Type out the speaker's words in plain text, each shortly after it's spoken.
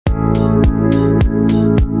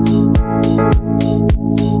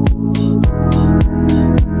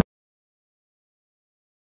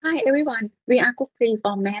everyone, we are Group 3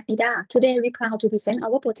 from Data. Today we proud to present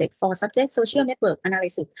our project for subject social network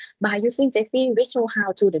analysis by using Jeffy, which show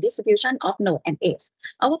how to the distribution of node and edge.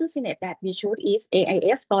 Our business that we choose is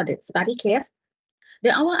AIS for the study case.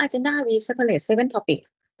 Our agenda we separate 7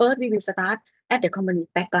 topics. First, we will start at the company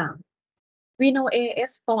background. We know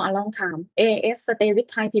AIS for a long time. AIS stay with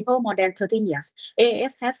Thai people more than 13 years.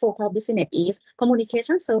 AIS have 4 core business is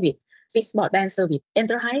communication service, fixed broadband service,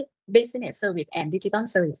 enterprise business service, and digital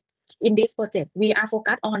service. In this project, we are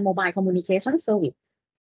focused on mobile communication service.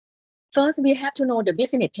 First, we have to know the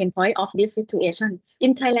business pain point of this situation.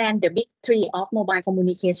 In Thailand, the big 3 of mobile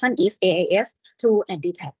communication is AIS, True, and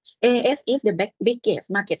DTAC. AIS is the biggest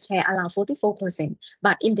market share, around 44%.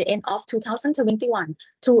 But in the end of 2021,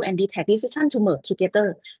 True and DTAC decision to merge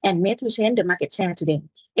together and made to change the market share today.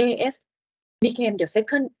 AIS became the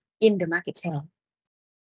second in the market share.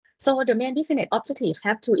 So the main business objective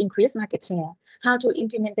have to increase market share. How to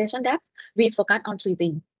implementation that? We focus on 3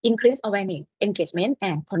 things: increase awareness, engagement,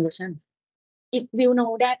 and conversion. If we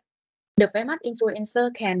know that the famous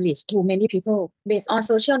influencer can reach to many people based on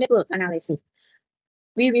social network analysis,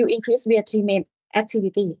 we will increase via 3 main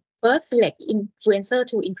activity. First, select influencer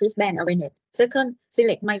to increase brand awareness. Second,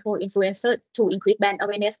 select micro influencer to increase brand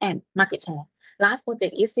awareness and market share. Last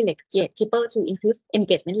project is select gatekeeper to increase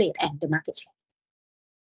engagement rate and the market share.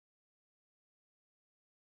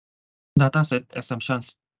 Dataset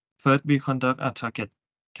assumptions. First, we conduct a target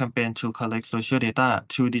campaign to collect social data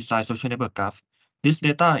to design social network graph. This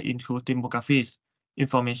data includes demographics,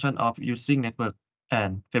 information of using network,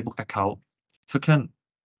 and Facebook account. Second,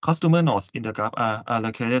 customer nodes in the graph are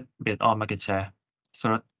allocated based on market share.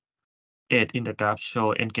 Third, age in the graph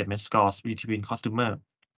show engagement scores between customer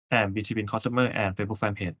and Facebook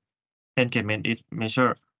fan page. Engagement is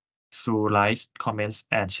measured through likes, comments,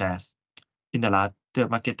 and shares. In the last, the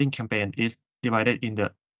marketing campaign is divided in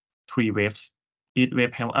the 3 waves. Each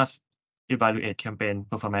wave helps us evaluate campaign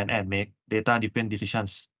performance and make data-driven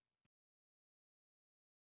decisions.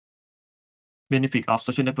 Benefit of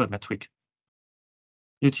social network metric.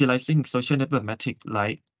 Utilizing social network metrics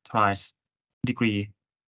like thrice, degree,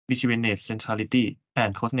 betweenness centrality,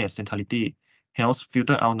 and closeness centrality helps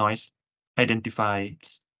filter out noise, identify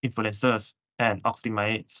influencers, and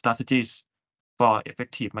optimize strategies for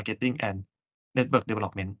effective marketing and network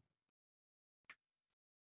development.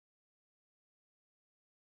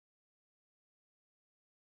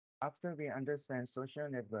 After we understand social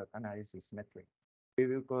network analysis metric, we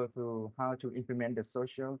will go through how to implement the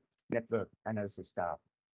social network analysis graph.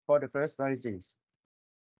 For the first strategies,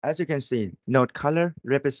 as you can see, node color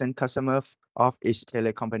represent customer of each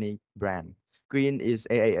telecompany brand. Green is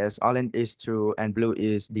AIS, orange is True, and blue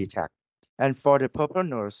is DTAC. And for the purple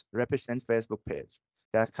nodes represent Facebook page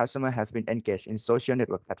that customer has been engaged in social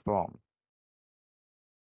network platform.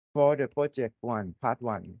 For the project 1, part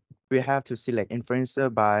 1, we have to select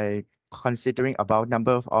influencer by considering about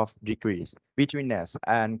number of degrees, betweenness,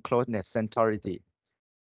 and closeness centrality.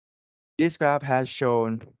 This graph has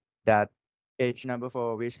shown that page number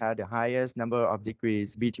 4, which had the highest number of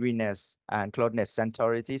degrees, betweenness, and closeness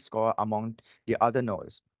centrality score among the other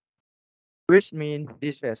nodes, which means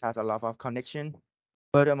this page has a lot of connection.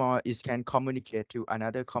 Furthermore, it can communicate to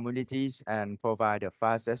another communities and provide the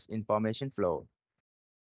fastest information flow.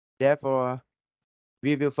 Therefore,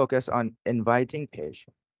 we will focus on inviting page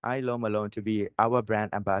Malone to be our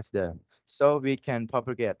brand ambassador, so we can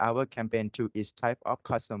propagate our campaign to each type of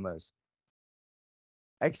customers.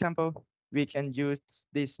 Example, we can use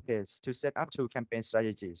this page to set up 2 campaign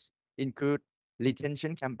strategies, include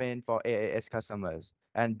retention campaign for AIS customers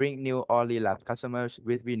and bring new or relapsed customers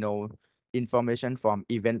with we know information from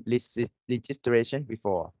event registration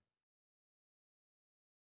before.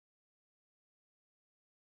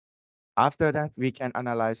 After that, we can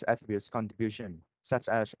analyze attributes contribution, such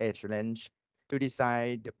as age range, to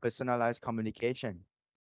decide the personalized communication.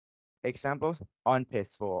 Example, on page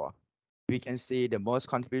 4, we can see the most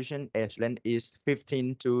contribution age range is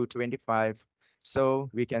 15 to 25. So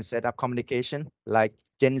we can set up communication like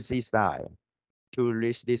Gen Z style to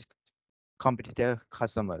reach these competitor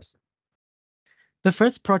customers. The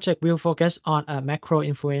first project will focus on a macro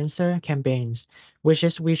influencer campaigns, which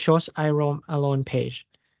is we chose I Roam Alone page.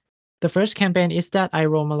 The first campaign is that I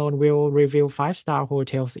Roam Alone will review 5-star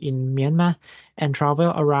hotels in Myanmar and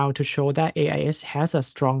travel around to show that AIS has a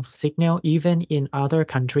strong signal even in other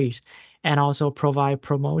countries, and also provide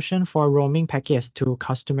promotion for roaming packages to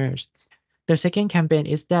customers. The second campaign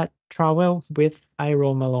is that travel with I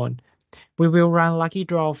Roam Alone. We will run lucky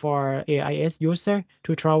draw for AIS user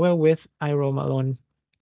to travel with I Roam Alone.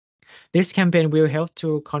 This campaign will help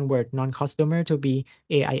to convert non-customer to be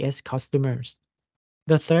AIS customers.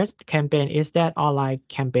 The third campaign is that online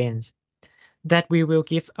campaigns that we will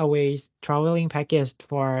give away traveling packages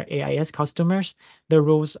for AIS customers. The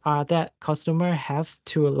rules are that customers have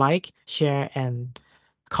to like, share, and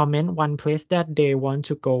comment one place that they want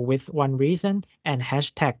to go with one reason and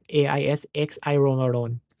hashtag AISX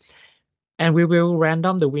iRoamAlone. And we will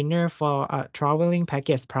random the winner for a traveling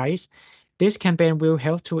package prize. This campaign will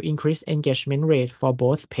help to increase engagement rate for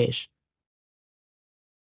both pages.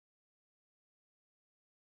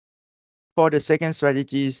 For the second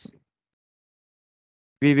strategies,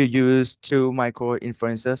 we will use 2 micro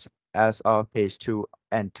influencers as our page 2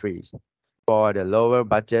 and 3 for the lower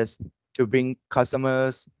budgets to bring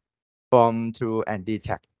customers from True and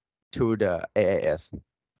detect to the AIS.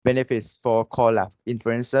 Benefits for collab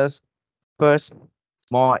influencers. First,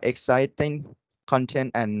 more exciting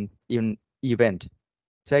content and event.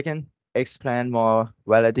 Second, expand more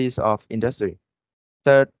varieties of industry.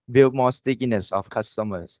 Third, build more stickiness of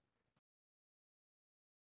customers.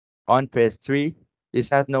 On page 3, it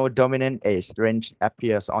has no dominant age range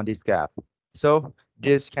appears on this graph. So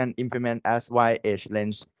this can implement as wide age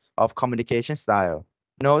range of communication style.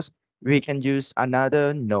 Note, we can use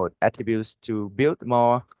another node attributes to build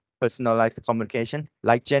more personalized communication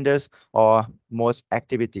like genders or most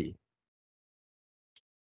activity.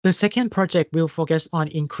 The second project will focus on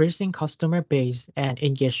increasing customer base and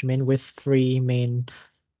engagement with 3 main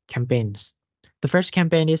campaigns. The first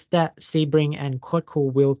campaign is that Sebring and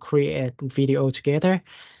cut2 will create video together.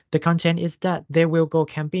 The content is that they will go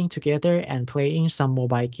camping together and playing some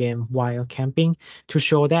mobile game while camping to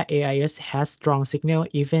show that AIS has strong signal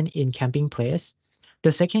even in camping place.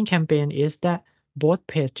 The second campaign is that both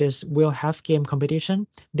pages will have game competition.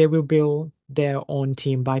 They will build their own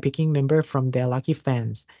team by picking members from their lucky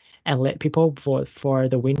fans and let people vote for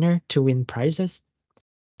the winner to win prizes.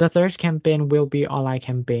 The third campaign will be online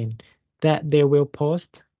campaign that they will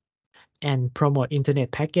post and promote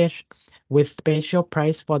internet package with special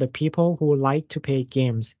price for the people who like to play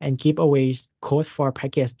games and give away code for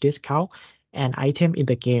package discount and item in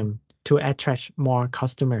the game to attract more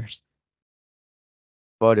customers.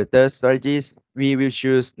 For the third strategies, we will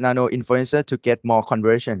choose nano influencer to get more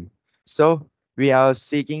conversion. So we are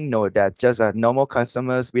seeking node that just are normal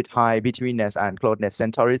customers with high betweenness and closeness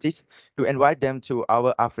authorities to invite them to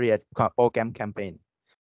our affiliate program campaign.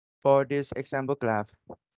 For this example graph,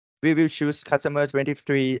 we will choose customer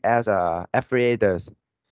 23 as affiliators.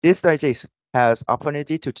 This strategy has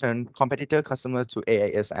opportunity to turn competitor customers to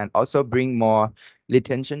AIS and also bring more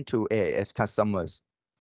retention to AIS customers.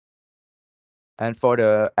 And for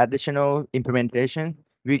the additional implementation,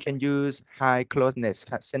 we can use high closeness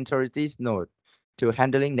centralities node to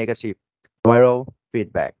handling negative viral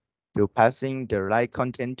feedback, to passing the right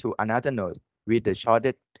content to another node with the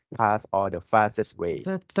shortest path or the fastest way.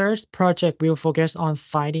 The third project will focus on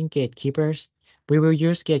finding gatekeepers. We will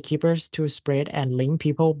use gatekeepers to spread and link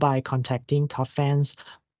people by contacting top fans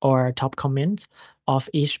or top comments of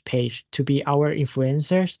each page to be our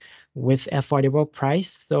influencers with affordable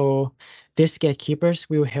price. So these gatekeepers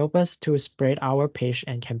will help us to spread our page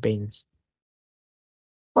and campaigns.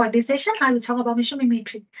 For this session, I will talk about measurement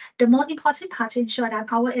metric. The most important part to ensure that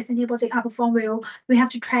our SNA projects are performed well, we have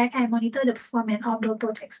to track and monitor the performance of those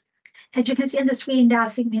projects. As you can see on the screen, there are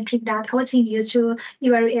 6 metrics that our team used to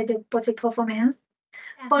evaluate the project performance.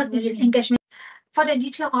 First is engagement. For the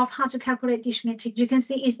detail of how to calculate each metric, you can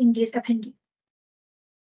see it in this appendix.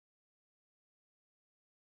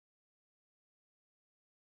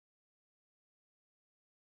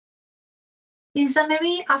 In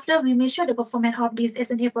summary, after we measure the performance of this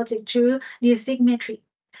SNA project through these 6 metrics,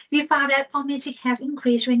 we found that all metrics have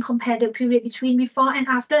increased when compared the period between before and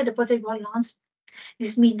after the project was launched.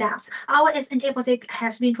 This means that our SNA project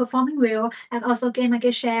has been performing well and also gained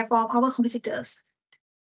market share from our competitors.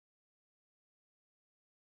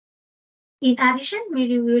 In addition,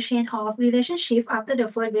 we review chain of relationship after the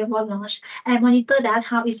first wave was launched and monitor that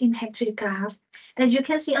how it impacts to the graph. As you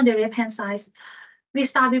can see on the left-hand side, we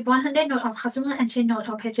start with 100 nodes of customer and 10 nodes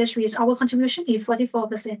of pages, which our contribution is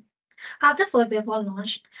 44%. After first wave was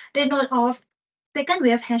launched, the node of second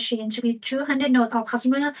wave has changed to be 200 nodes of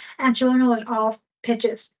customer and 2 nodes of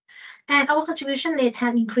pages, and our contribution rate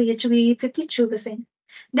has increased to be 52%.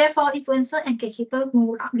 Therefore, influencer and gatekeeper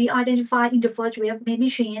who we identified in the first wave may be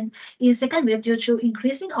changed in second wave due to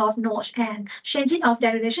increasing of nodes and changing of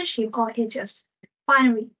their relationship or ages.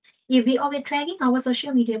 Finally, if we are tracking our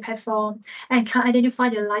social media platform and can identify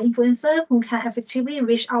the right influencer who can effectively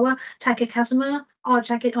reach our target customer or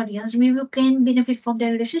target audience, we will gain benefit from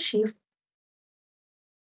their relationship.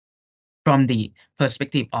 From the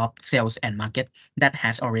perspective of sales and market that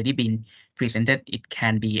has already been presented, it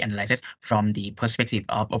can be analyzed from the perspective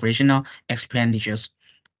of operational expenditures.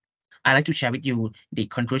 I'd like to share with you the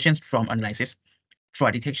conclusions from analysis.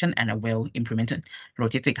 Fraud detection and a well-implemented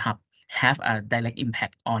logistic hub have a direct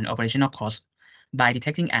impact on operational costs. By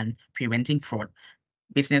detecting and preventing fraud,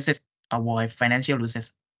 businesses avoid financial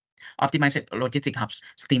losses. Optimized logistic hubs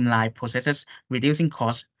streamline processes, reducing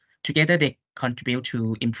costs. Together, they contribute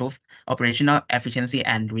to improve operational efficiency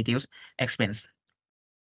and reduce expense.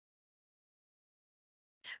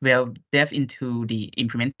 We'll delve into the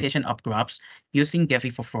implementation of graphs using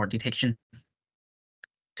Gephi for fraud detection.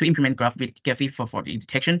 To implement graph with Gephi for fraud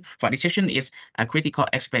detection is a critical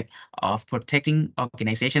aspect of protecting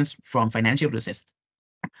organizations from financial losses.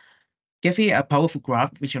 Gephi, a powerful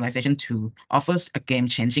graph visualization tool, offers a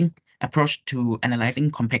game-changing approach to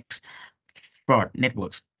analyzing complex fraud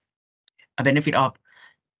networks. A benefit of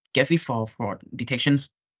Gephi for fraud detections.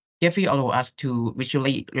 Gephi allows us to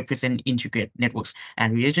visually represent integrated networks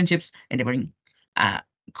and relationships, enabling a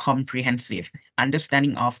comprehensive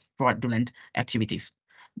understanding of fraudulent activities.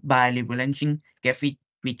 By leveraging Gephi,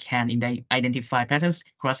 we can identify patterns,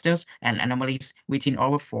 clusters, and anomalies within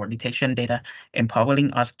our fraud detection data,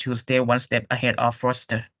 empowering us to stay one step ahead of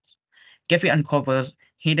fraudsters. Gephi uncovers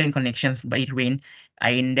hidden connections between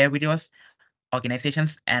individuals,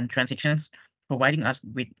 organizations, and transactions, providing us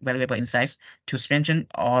with valuable insights to strengthen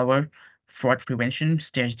our fraud prevention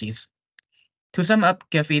strategies. To sum up,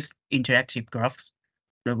 Gephi's interactive graphs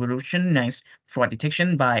revolutionize fraud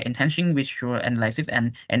detection by enhancing visual analysis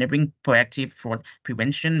and enabling proactive fraud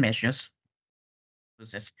prevention measures.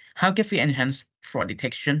 How Gephi enhances fraud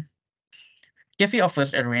detection? Gephi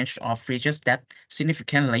offers a range of features that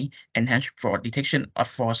significantly enhance fraud detection,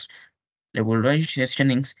 of course,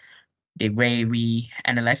 revolutioning the way we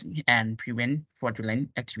analyze and prevent fraudulent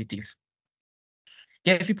activities.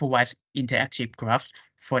 Gephi provides interactive graphs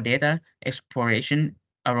for data exploration,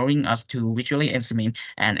 allowing us to visually examine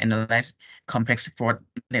and analyze complex fraud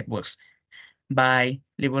networks. By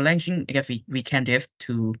leveraging Gephi, we can delve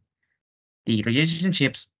to the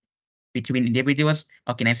relationships between individuals,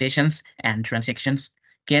 organizations, and transactions,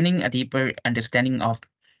 gaining a deeper understanding of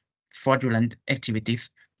fraudulent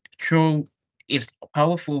activities. Through its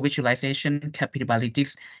powerful visualization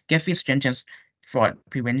capabilities, Gephi strengthens fraud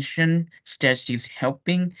prevention strategies,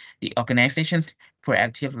 helping the organizations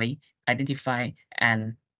proactively identify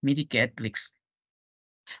and mitigate risks.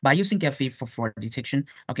 By using Gephi for fraud detection,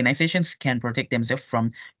 organizations can protect themselves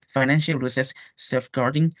from financial losses,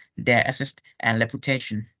 safeguarding their assets and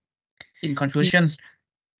reputation. In conclusion,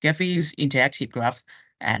 Gephi's interactive graph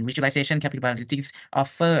and visualization capabilities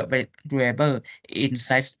offer valuable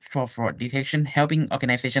insights for fraud detection, helping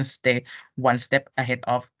organizations stay one step ahead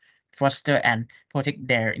of fraudsters and protect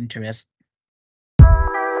their interests.